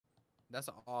That's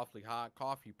an awfully hot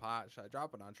coffee pot. Should I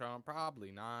drop it on Trump?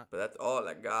 Probably not. But that's all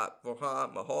I got for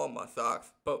my haul, my socks.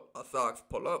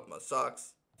 Pull up my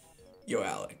socks. Yo,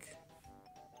 Alec.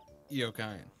 Yo,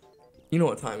 kind. You know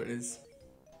what time it is?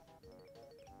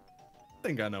 I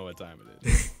think I know what time it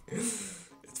is.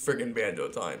 It's freaking banjo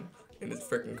time. And it's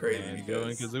freaking crazy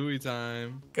Banjo-Kazooie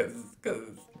time. because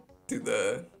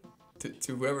to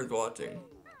whoever's watching,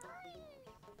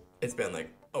 it's been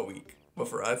like a week. But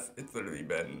for us, it's literally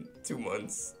been 2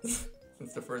 months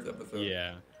since the first episode.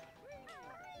 Yeah.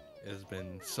 It's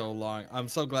been so long. I'm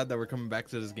so glad that we're coming back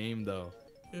to this game, though.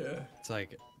 Yeah. It's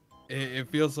like, it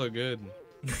feels so good.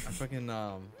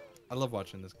 I love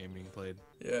watching this game being played.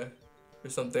 Yeah.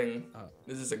 There's something.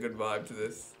 There's just a good vibe to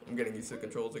this. I'm getting used to the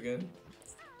controls again.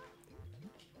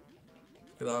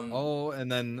 Oh,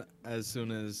 and then as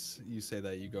soon as you say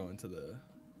that, you go into the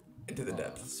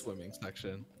depths. Swimming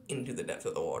section. Into the depths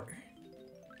of the water.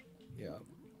 Yeah.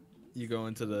 You go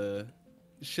into the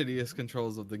shittiest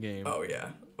controls of the game. Oh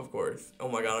yeah, of course. Oh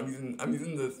my god, I'm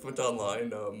using the Switch Online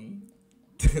the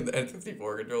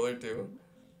N64 controller too.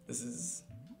 This is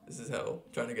hell.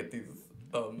 Trying to get these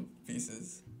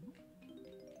pieces.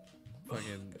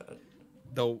 Fucking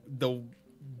the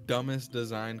dumbest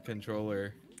designed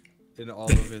controller in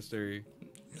all of history.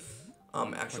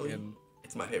 Actually,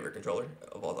 it's my favorite controller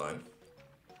of all time.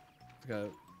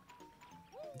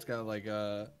 It's got like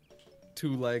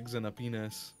 2 legs and a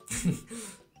penis.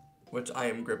 Which I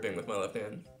am gripping with my left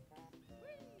hand.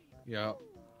 Yeah.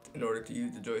 In order to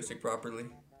use the joystick properly.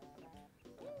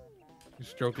 You're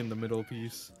stroking the middle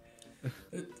piece.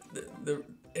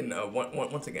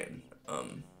 Once again,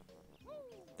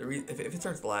 if it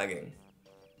starts lagging,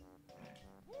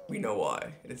 we know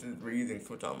why. We're using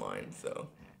Switch Online, so.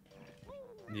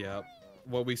 Yep.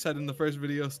 What we said in the first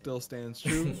video still stands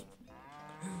true.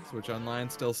 Switch Online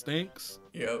still stinks.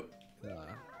 Yep.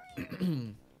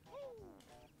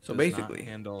 So Does basically, not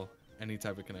handle any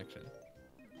type of connection.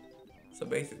 So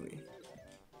basically,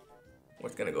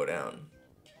 what's gonna go down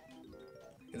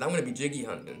is I'm gonna be jiggy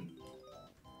hunting.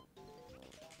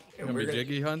 And we're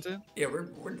jiggy hunting? Yeah, I'm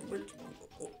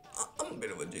a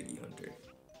bit of a jiggy hunter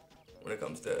when it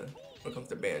comes to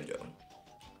banjo.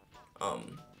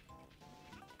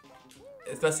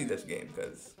 Especially this game,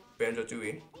 because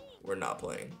Banjo-Kazooie, we're not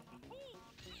playing.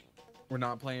 We're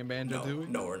not playing Banjo-Kazooie?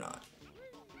 No, we're not.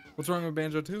 What's wrong with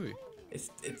Banjo-Kazooie?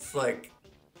 It's like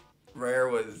Rare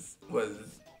was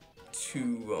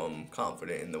too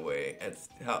confident in the way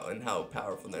how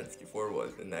powerful the N64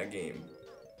 was in that game.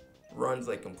 Runs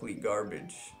like complete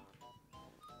garbage.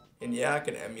 And yeah, I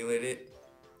can emulate it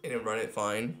and then run it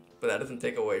fine, but that doesn't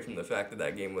take away from the fact that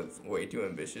that game was way too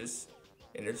ambitious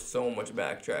and there's so much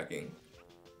backtracking.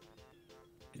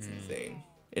 It's insane.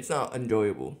 It's not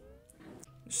enjoyable.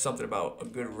 There's something about a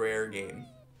good Rare game.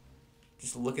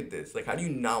 Just look at this. Like, how do you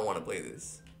not want to play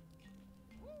this?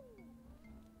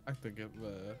 I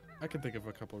can think of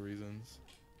a couple reasons.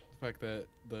 The fact that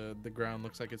the ground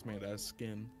looks like it's made out of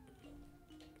skin.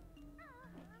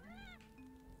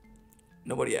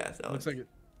 Nobody asked, Alex. Looks like it.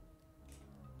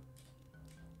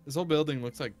 This whole building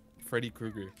looks like Freddy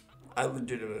Krueger. I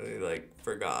legitimately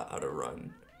forgot how to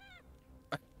run.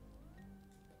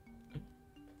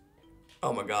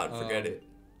 Oh my god, forget it.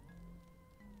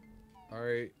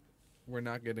 Alright. We're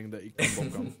not getting the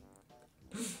Ikumbokum.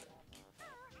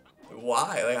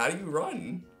 Why? Like, how do you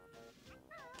run?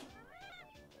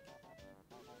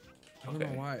 I don't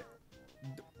know why.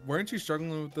 Weren't you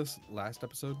struggling with this last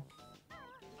episode?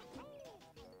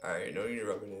 Alright, no need to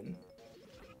rub it in.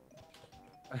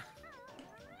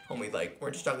 Homie,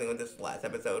 we're just struggling with this last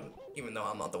episode, even though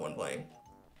I'm not the one playing.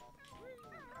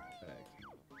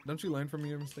 Don't you learn from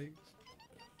your mistakes?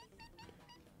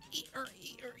 Ear.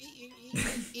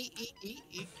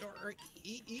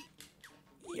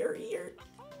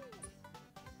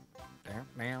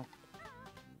 Now.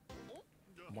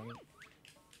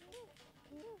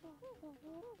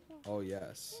 Oh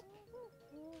yes.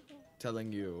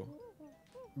 Telling you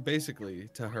basically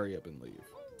to hurry up and leave.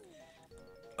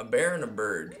 A bear and a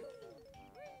bird.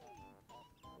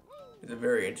 It's a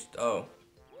very interesting. Oh,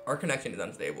 our connection is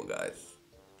unstable, guys.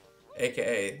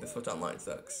 AKA, the Switch Online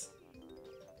sucks.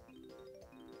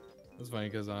 It's funny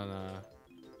because on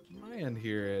my end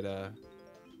here it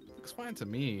looks fine to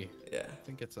me. Yeah. I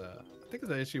think it's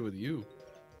an issue with you.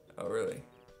 Oh really?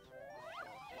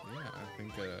 Yeah,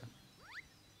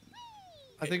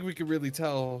 I think we could really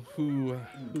tell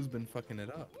who's been fucking it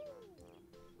up.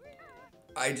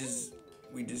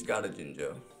 We just got a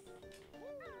Jinjo.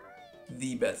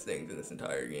 The best things in this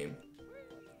entire game.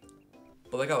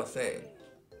 But like I was saying,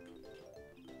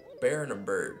 bear and a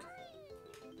bird.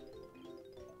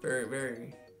 Very,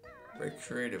 very, Very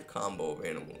creative combo of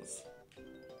animals.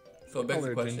 So it What begs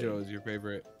the color question. Jinjo is your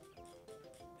favorite?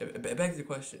 It begs the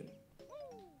question.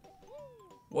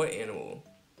 What animal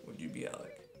would you be,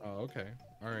 Alec? Oh, okay.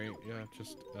 All right. Yeah.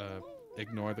 Just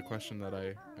ignore the question that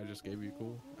I just gave you.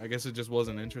 Cool. I guess it just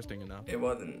wasn't interesting enough. It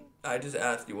wasn't. I just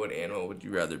asked you what animal would you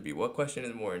rather be. What question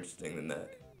is more interesting than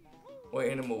that? What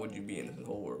animal would you be in the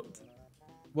whole world?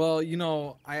 Well,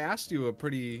 I asked you a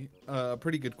pretty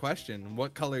good question.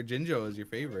 What color Jinjo is your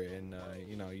favorite? And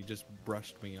you just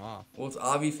brushed me off. Well, it's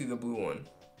obviously the blue one.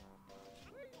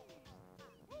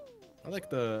 I like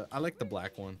the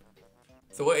black one.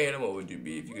 So what animal would you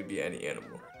be if you could be any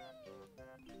animal?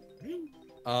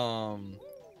 I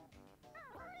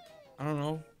don't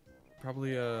know.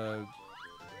 Probably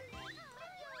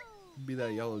be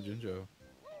that yellow Jinjo.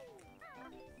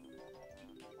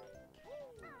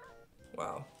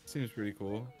 Wow. Seems pretty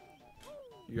cool.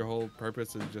 Your whole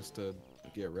purpose is just to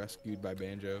get rescued by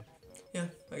Banjo. Yeah,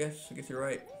 I guess you're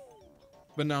right.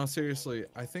 But no, seriously,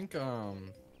 I think the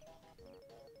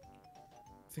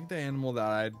animal that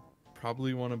I'd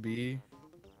probably want to be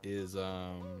is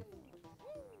I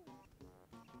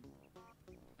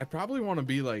probably want to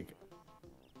be like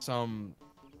some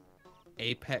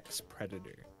apex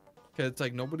predator, cause it's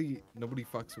like nobody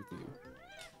fucks with you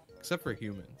except for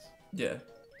humans. Yeah.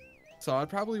 So I'd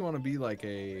probably want to be like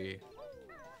a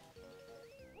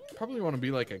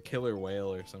killer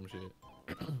whale or some shit.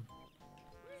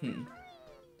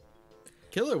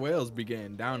 Killer whales be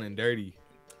getting down and dirty.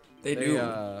 They do.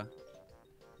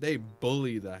 They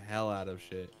bully the hell out of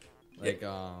shit. Like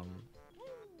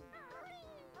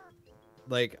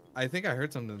like I think I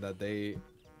heard something that they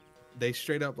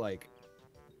straight up like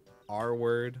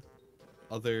R-word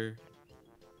other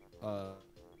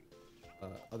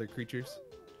other creatures.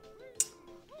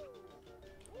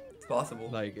 It's possible.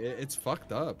 Like it's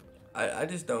fucked up. I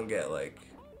just don't get like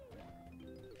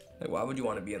why would you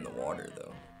want to be in the water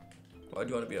though? Why would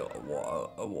you want to be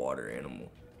a water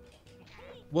animal?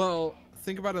 Well,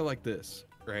 think about it like this,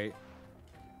 right?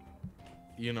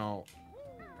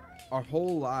 Our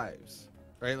whole lives,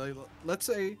 right? Like, let's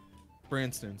say, for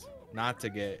instance, not to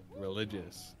get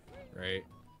religious, right?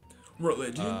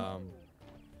 Religion?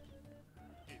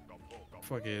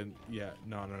 Fucking, yeah,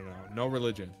 no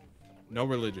religion. No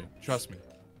religion, trust me.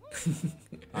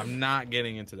 I'm not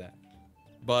getting into that.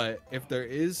 But if there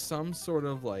is some sort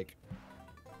of, like,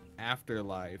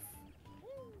 afterlife,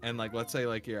 and, like, let's say,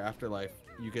 like, your afterlife,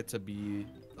 you get to be,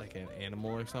 like, an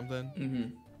animal or something,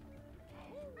 Mm-hmm.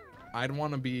 I'd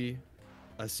want to be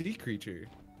a sea creature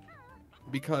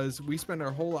because we spend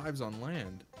our whole lives on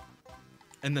land.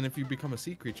 And then if you become a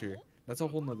sea creature, that's a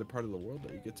whole nother part of the world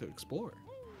that you get to explore.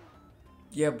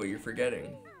 Yeah, but you're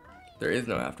forgetting. There is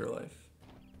no afterlife.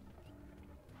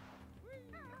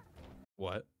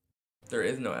 What? There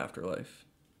is no afterlife.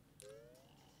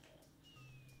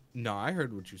 No, I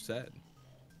heard what you said.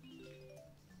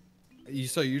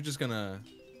 So you're just gonna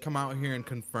come out here and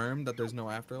confirm that there's no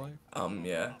afterlife?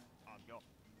 Yeah.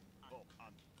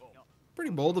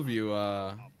 Pretty bold of you.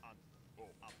 You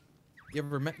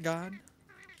ever met God?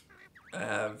 I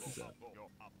have. He's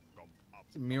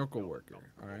a miracle worker,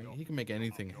 all right? He can make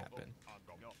anything happen.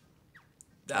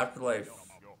 The afterlife.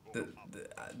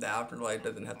 The afterlife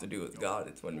doesn't have to do with God.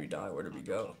 It's when we die. Where do we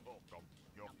go?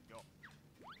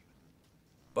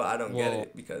 But I don't get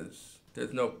it because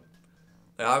there's no.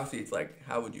 Like, obviously, it's like,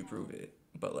 how would you prove it?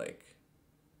 But like,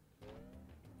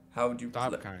 how would you?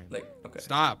 Stop, kind. Like, okay.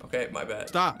 Stop. Okay, my bad.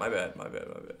 Stop. My bad.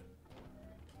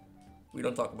 We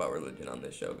don't talk about religion on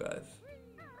this show, guys.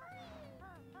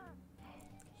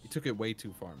 You took it way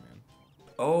too far, man.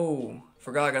 Oh,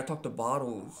 forgot I gotta talk to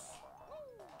Bottles.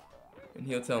 And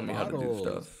he'll tell me how to do Bottles.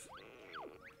 stuff.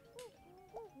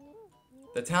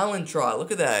 The talent trot,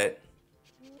 look at that.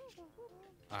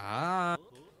 Ah.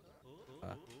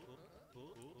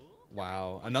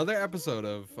 Wow. Another episode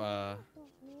of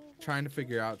trying to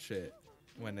figure out shit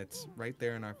when it's right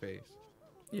there in our face.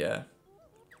 Yeah.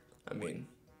 I mean,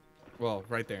 Well,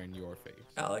 right there in your face.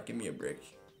 Alec, give me a break.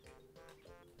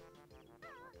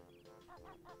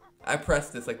 I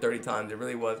pressed this like 30 times. It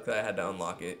really was because I had to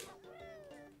unlock it.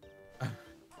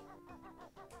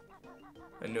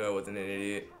 I knew I wasn't an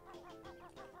idiot.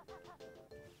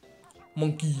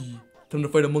 Monkey. Time to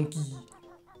fight a monkey.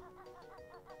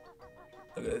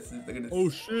 Look at this. Look at this. Oh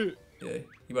shit. Yeah,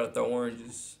 he about to throw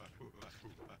oranges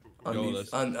on Yo,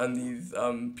 these on these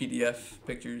PDF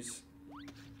pictures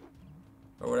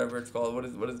or whatever it's called. What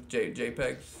is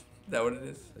JPEGs? Is that what it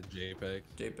is? A JPEG.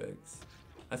 JPEGs.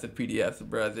 I said PDFs,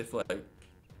 bro. As if like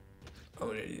I'm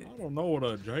an idiot. I don't know what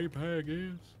a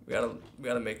JPEG is. We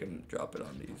gotta make him drop it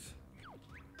on these.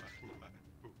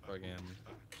 Fucking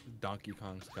Donkey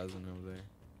Kong's cousin over there.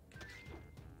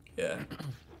 Yeah.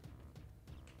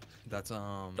 That's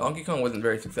Donkey Kong wasn't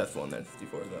very successful on that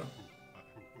 64 though.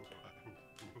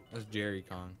 That's Jerry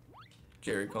Kong.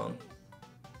 Jerry Kong.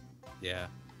 Yeah.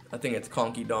 I think it's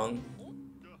Conky Dong.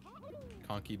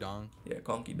 Conky Dong. Yeah,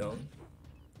 Conky Dong.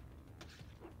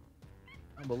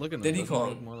 Oh, but look at Diddy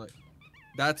Kong. More like...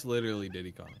 That's literally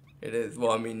Diddy Kong. It is.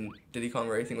 Well, I mean, Diddy Kong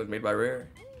Racing was made by Rare.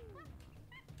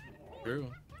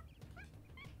 True.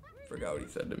 Forgot what he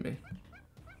said to me.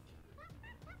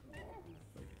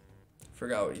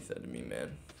 Forgot what he said to me,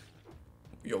 man.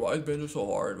 Yo, why is Banjo so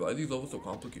hard? Why are these levels so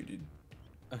complicated?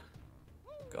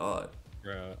 God.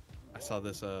 Bro, I saw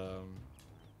this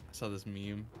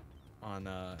meme on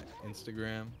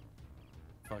Instagram.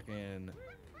 Fucking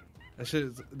that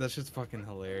shit's fucking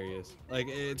hilarious. Like,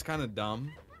 it's kind of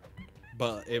dumb,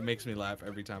 but it makes me laugh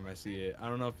every time I see it. I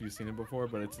don't know if you've seen it before,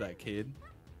 but it's that kid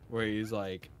where he's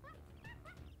like,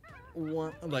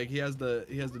 like he has the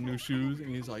new shoes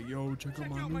and he's like, yo, check out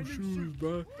my new shoes,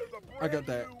 bro. I got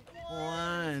that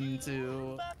 1,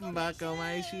 2 buckle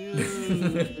my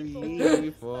shoes,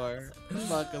 3, 4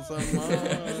 buckle some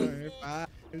more, 5,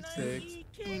 6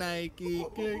 Nike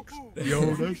kicks.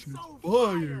 Yo, that shit's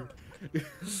fire.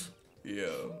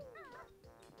 Yo.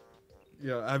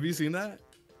 Yo, have you seen that?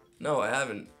 No, I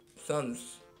haven't.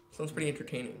 Sounds pretty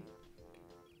entertaining.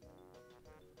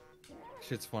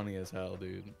 Shit's funny as hell,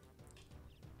 dude.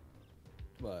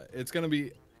 But it's gonna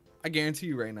be, I guarantee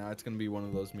you right now, it's gonna be one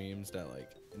of those memes that,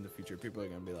 like, in the future, people are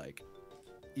gonna be like,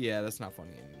 yeah, that's not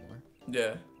funny anymore.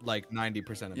 Yeah. Like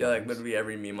 90% of Yeah, like memes. literally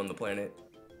every meme on the planet.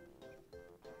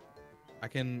 I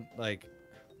can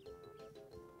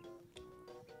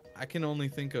only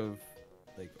think of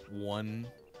like one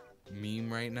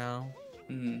meme right now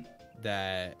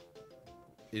that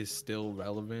is still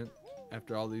relevant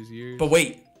after all these years. But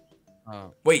wait.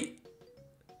 Wait.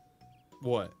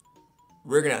 What?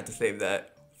 We're gonna have to save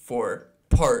that for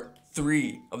part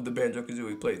 3 of the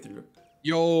Banjo-Kazooie playthrough.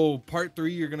 Yo, part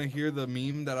 3, you're gonna hear the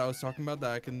meme that I was talking about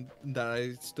that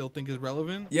I still think is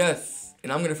relevant. Yes,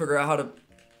 and I'm gonna figure out how to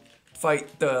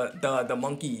fight the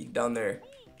monkey down there.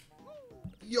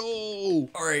 Yo.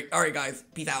 All right, guys,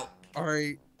 peace out. All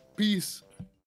right, peace.